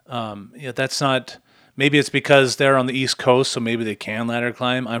that's not, maybe it's because they're on the East Coast, so maybe they can ladder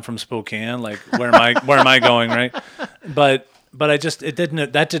climb. I'm from Spokane, like, where am I going, right? But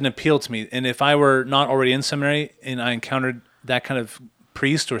that didn't appeal to me. And if I were not already in seminary and I encountered that kind of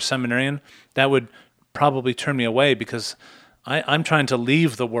priest or seminarian, that would probably turn me away, because I'm trying to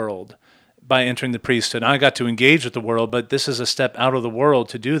leave the world by entering the priesthood. I got to engage with the world, but this is a step out of the world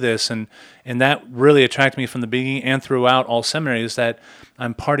to do this, and that really attracted me from the beginning and throughout all seminaries, that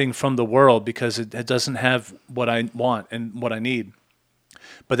I'm parting from the world because it doesn't have what I want and what I need.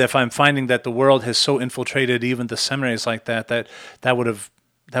 But if I'm finding that the world has so infiltrated even the seminaries like that would have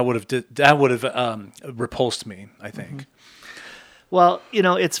repulsed me, I think. Mm-hmm. Well,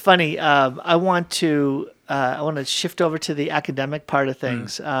 it's funny. I want to shift over to the academic part of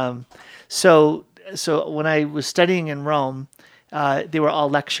things. So when I was studying in Rome, they were all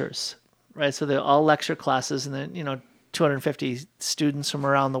lectures, right? So they're all lecture classes, and then 250 students from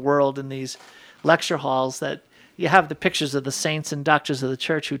around the world in these lecture halls that you have the pictures of the saints and doctors of the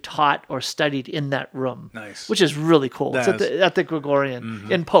church who taught or studied in that room. Nice. Which is really cool. It's at the Gregorian,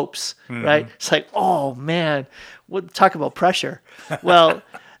 mm-hmm. in Popes, mm-hmm. right? It's like, oh man, talk about pressure. Well,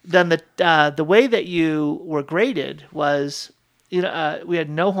 then the way that you were graded was, we had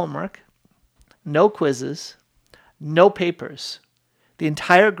no homework, no quizzes, no papers. The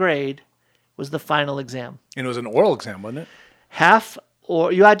entire grade was the final exam. And it was an oral exam, wasn't it?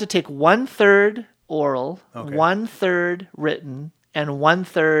 You had to take 1/3 oral, okay. 1/3 written, and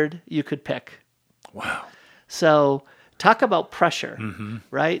 1/3 you could pick. Wow. So talk about pressure, mm-hmm.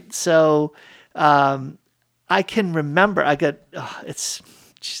 right? So I can remember, I'm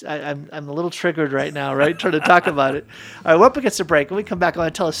a little triggered right now, right? Trying to talk about it. All right, we're up against a break. When we come back, I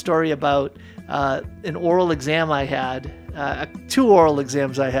want to tell a story about an oral exam I had, 2 oral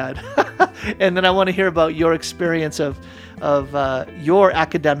exams I had. And then I want to hear about your experience of your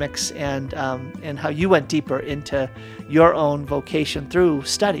academics and how you went deeper into your own vocation through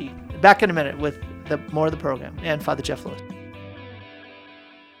study. Back in a minute with more of the program and Father Jeff Lewis.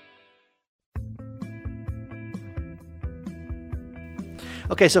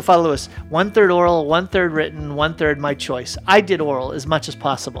 Okay, so Father Lewis, 1/3 oral, 1/3 written, 1/3 my choice. I did oral as much as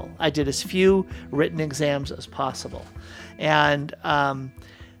possible. I did as few written exams as possible. And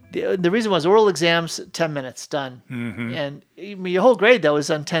the reason was oral exams, 10 minutes, done. Mm-hmm. And your whole grade, though, was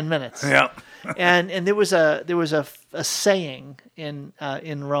on 10 minutes. Yeah. and there was a saying in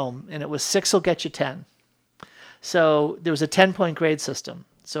Rome, and it was 6 will get you 10. So there was a 10-point grade system.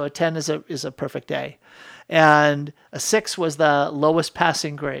 So a 10 is a perfect A. And a 6 was the lowest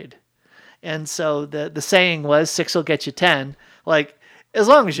passing grade. And so the saying was 6 will get you 10. Like, as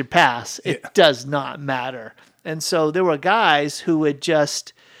long as you pass, it does not matter. And so there were guys who would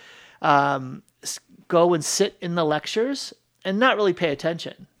just go and sit in the lectures and not really pay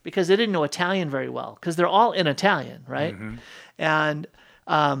attention because they didn't know Italian very well, because they're all in Italian, right? Mm-hmm. And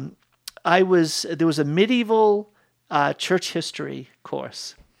there was a medieval church history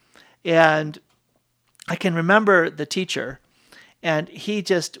course. And I can remember the teacher, and he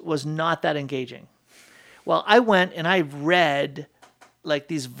just was not that engaging. Well, I went and I read like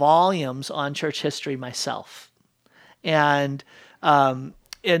these volumes on church history myself, and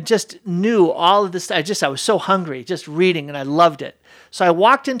just knew all of this. I was so hungry just reading, and I loved it. So I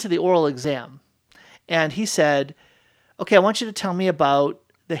walked into the oral exam, and he said, "Okay, I want you to tell me about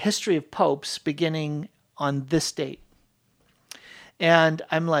the history of popes beginning on this date." And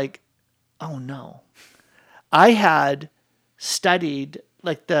I'm like, "Oh no." I had studied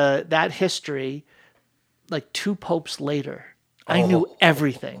like that history like 2 popes later. I knew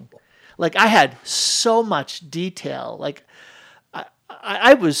everything. Like I had so much detail. Like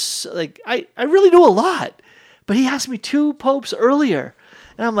I was like I really knew a lot. But he asked me 2 popes earlier.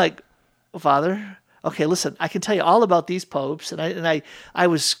 And I'm like, "Father, okay, listen, I can tell you all about these popes." And I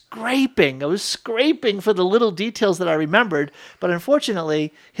was scraping. I was scraping for the little details that I remembered. But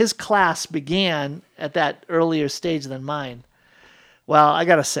unfortunately, his class began at that earlier stage than mine. Well, I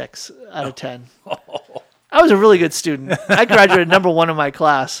got a 6 out of 10. I was a really good student. I graduated number 1 in my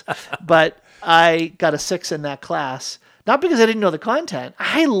class, but I got a 6 in that class. Not because I didn't know the content.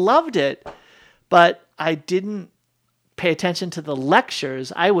 I loved it, but I didn't pay attention to the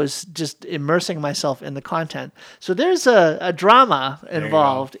lectures. I was just immersing myself in the content. So there's a drama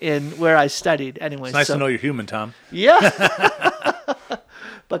involved in where I studied. Anyway, it's nice to know you're human, Tom. Yeah.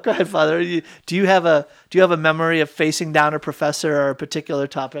 But go ahead, Father. Do you have a memory of facing down a professor or a particular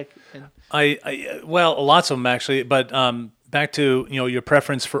topic? Well, lots of them actually. But back to your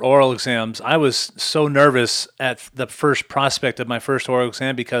preference for oral exams. I was so nervous at the first prospect of my first oral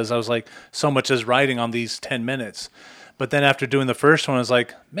exam because I was like, so much is writing on these 10 minutes. But then after doing the first one, I was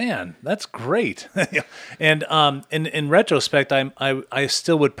like, man, that's great. And in retrospect, I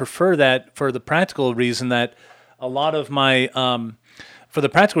still would prefer that for the practical reason that a lot of my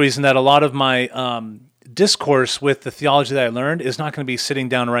discourse with the theology that I learned is not going to be sitting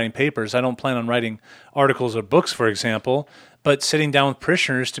down and writing papers. I don't plan on writing articles or books, for example, but sitting down with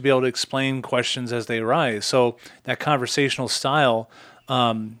parishioners to be able to explain questions as they arise. So that conversational style,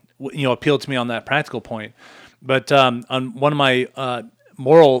 appealed to me on that practical point. But on one of my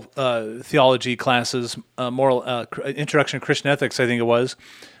moral theology classes, Introduction to Christian Ethics, I think it was,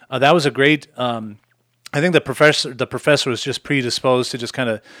 that was a great. I think the professor was just predisposed to just kind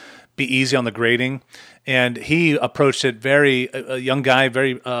of be easy on the grading, and he approached it a young guy,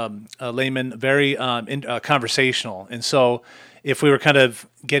 very layman, very conversational. And so if we were kind of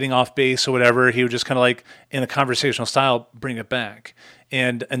getting off base or whatever, he would just kind of like in a conversational style bring it back,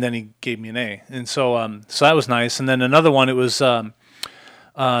 and then he gave me an A. And so so that was nice. And then another one, it was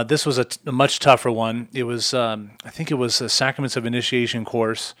this was a much tougher one. It was I think it was a Sacraments of Initiation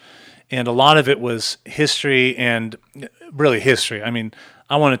course. And a lot of it was history and really history. I mean,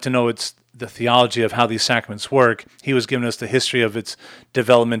 I wanted to know it's the theology of how these sacraments work. He was giving us the history of its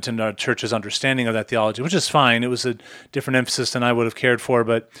development and our church's understanding of that theology, which is fine. It was a different emphasis than I would have cared for,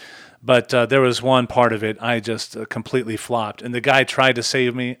 but there was one part of it I just completely flopped. And the guy tried to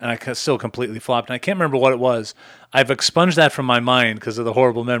save me, and I still completely flopped. And I can't remember what it was. I've expunged that from my mind because of the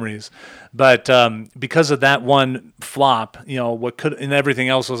horrible memories. But because of that one flop, and everything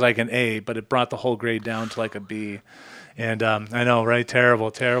else was like an A, but it brought the whole grade down to like a B. And I know, right?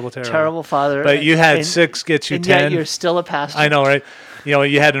 Terrible, Father. But you had 6 gets you 10. And yet you're still a pastor. I know, right?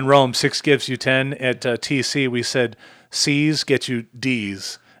 You had in Rome 6 gives you 10. At TC, we said C's get you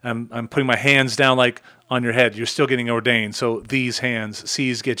D's. I'm putting my hands down like on your head. You're still getting ordained. So these hands,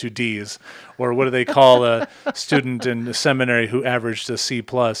 C's get you D's. Or what do they call a student in the seminary who averaged a C+?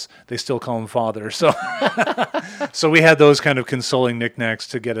 They still call him father. So so we had those kind of consoling knickknacks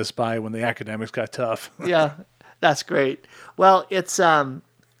to get us by when the academics got tough. Yeah, that's great. Well, it's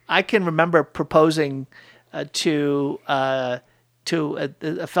I can remember proposing to a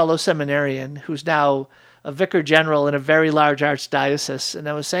fellow seminarian who's now a vicar general in a very large archdiocese. And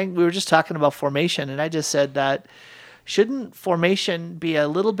I was saying, we were just talking about formation, and I just said that shouldn't formation be a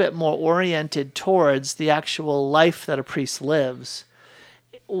little bit more oriented towards the actual life that a priest lives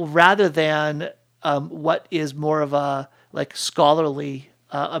rather than what is more of a like scholarly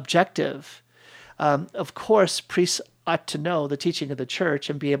objective? Of course, priests ought to know the teaching of the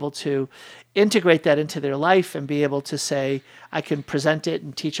church and be able to integrate that into their life and be able to say, I can present it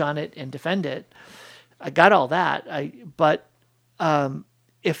and teach on it and defend it. I got all that. But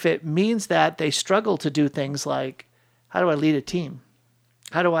if it means that they struggle to do things like, how do I lead a team?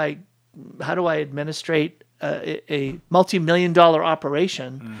 How do I administrate a multi-million-dollar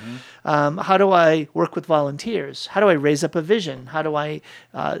operation? Mm-hmm. How do I work with volunteers? How do I raise up a vision? How do I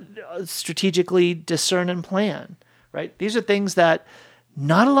strategically discern and plan? Right? These are things that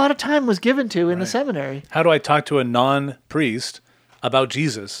not a lot of time was given to in the seminary. How do I talk to a non-priest about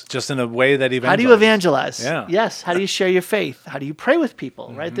Jesus, just in a way that evangelizes? How do you evangelize? Yeah. Yes. How do you share your faith? How do you pray with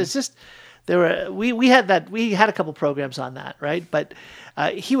people? Right. We had a couple programs on that. Right. But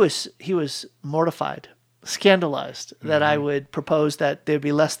he was mortified, scandalized that I would propose that there'd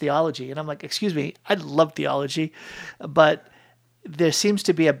be less theology. And I'm like, excuse me, I love theology, but there seems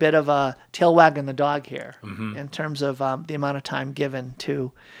to be a bit of a tail wagging the dog here in terms of the amount of time given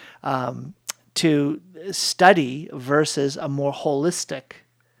to study versus a more holistic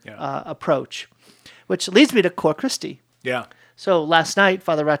approach, which leads me to Cor Christi. Yeah. So last night,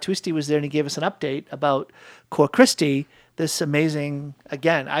 Father Ratusti was there and he gave us an update about Cor Christi, this amazing,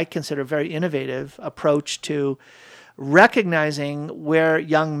 again, I consider very innovative approach to recognizing where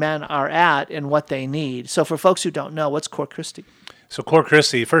young men are at and what they need. So for folks who don't know, what's Cor Christi? So Cor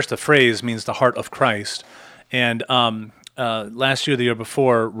Christi, first the phrase means the heart of Christ. And last year, the year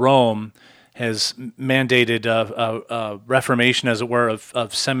before, Rome has mandated a reformation, as it were,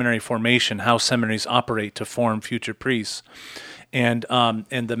 of seminary formation, how seminaries operate to form future priests. And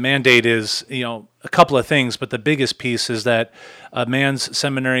the mandate is, a couple of things, but the biggest piece is that a man's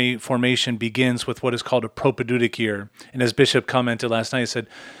seminary formation begins with what is called a propedeutic year. And as Bishop commented last night, he said,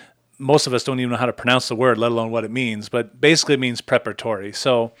 most of us don't even know how to pronounce the word, let alone what it means, but basically it means preparatory.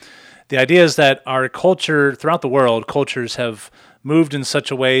 So the idea is that our culture, throughout the world, cultures have moved in such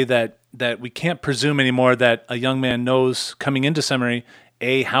a way that we can't presume anymore that a young man knows coming into seminary,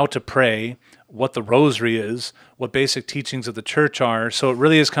 how to pray, what the rosary is, what basic teachings of the church are. So it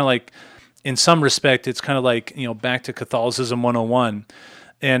really is kind of like, in some respect, it's kind of like, back to Catholicism 101.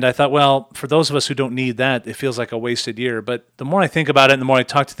 And I thought, well, for those of us who don't need that, it feels like a wasted year. But the more I think about it and the more I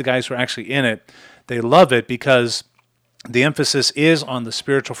talk to the guys who are actually in it, they love it because the emphasis is on the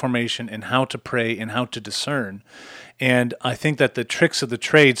spiritual formation and how to pray and how to discern. And I think that the tricks of the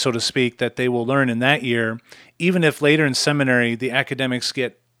trade, so to speak, that they will learn in that year, even if later in seminary the academics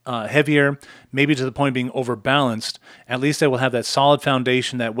get heavier, maybe to the point of being overbalanced, at least they will have that solid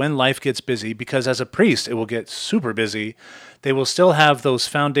foundation that when life gets busy, because as a priest it will get super busy, they will still have those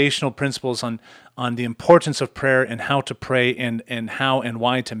foundational principles on the importance of prayer and how to pray and how and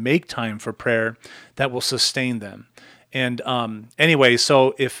why to make time for prayer that will sustain them. And anyway,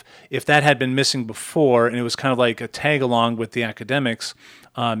 so if that had been missing before and it was kind of like a tag along with the academics,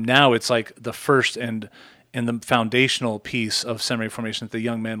 now it's like the first and the foundational piece of seminary formation that the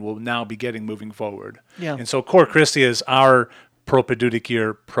young men will now be getting moving forward. Yeah. And so Cor Christi is our propedeutic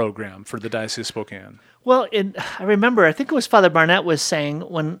year program for the Diocese of Spokane. Well, I remember, I think it was Father Barnett was saying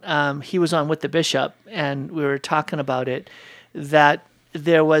when he was on with the bishop and we were talking about it, that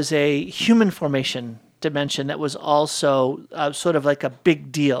there was a human formation dimension that was also sort of like a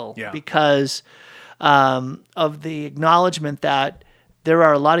big deal because of the acknowledgement that there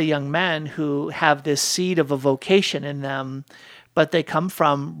are a lot of young men who have this seed of a vocation in them, but they come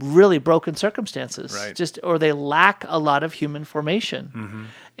from really broken circumstances, or they lack a lot of human formation. Mm-hmm.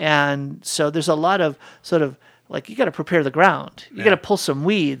 And so there's a lot of sort of like, you got to prepare the ground. You got to pull some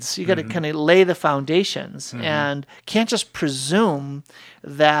weeds. You got to kind of lay the foundations and can't just presume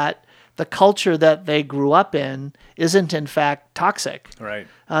that the culture that they grew up in isn't in fact toxic. Right.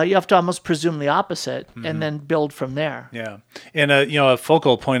 You have to almost presume the opposite and then build from there. Yeah. And a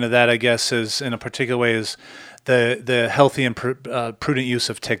focal point of that, I guess, is in a particular way is the healthy and prudent use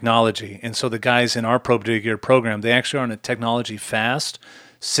of technology. And so the guys in our propedeutic year program, they actually are on a technology fast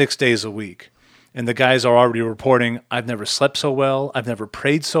 6 days a week. And the guys are already reporting, I've never slept so well, I've never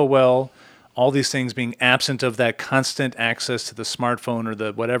prayed so well. All these things being absent of that constant access to the smartphone or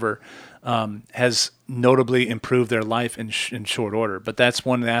the whatever has notably improved their life in short order. But that's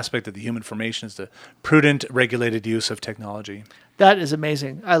one aspect of the human formation is the prudent, regulated use of technology. That is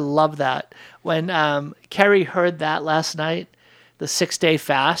amazing. I love that. When Carrie heard that last night, the 6-day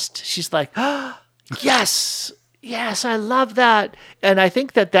fast, she's like, oh, yes, I love that. And I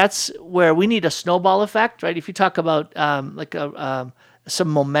think that that's where we need a snowball effect, right? If you talk about some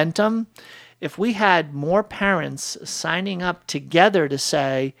momentum, if we had more parents signing up together to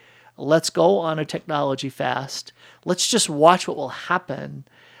say, let's go on a technology fast, let's just watch what will happen,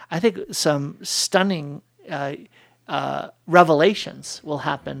 I think some stunning revelations will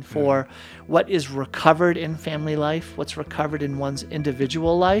happen for what is recovered in family life, what's recovered in one's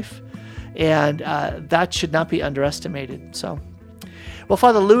individual life, and that should not be underestimated. So, well,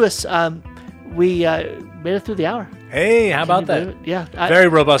 Father Lewis, we made it through the hour. Hey, how about that? Yeah. Very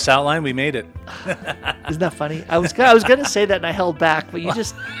robust outline. We made it. Isn't that funny? I was going to say that and I held back, but you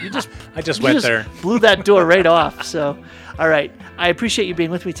just went there. Blew that door right off. So, all right. I appreciate you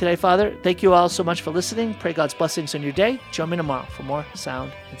being with me today, Father. Thank you all so much for listening. Pray God's blessings on your day. Join me tomorrow for more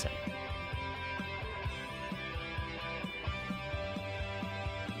Sound Insight.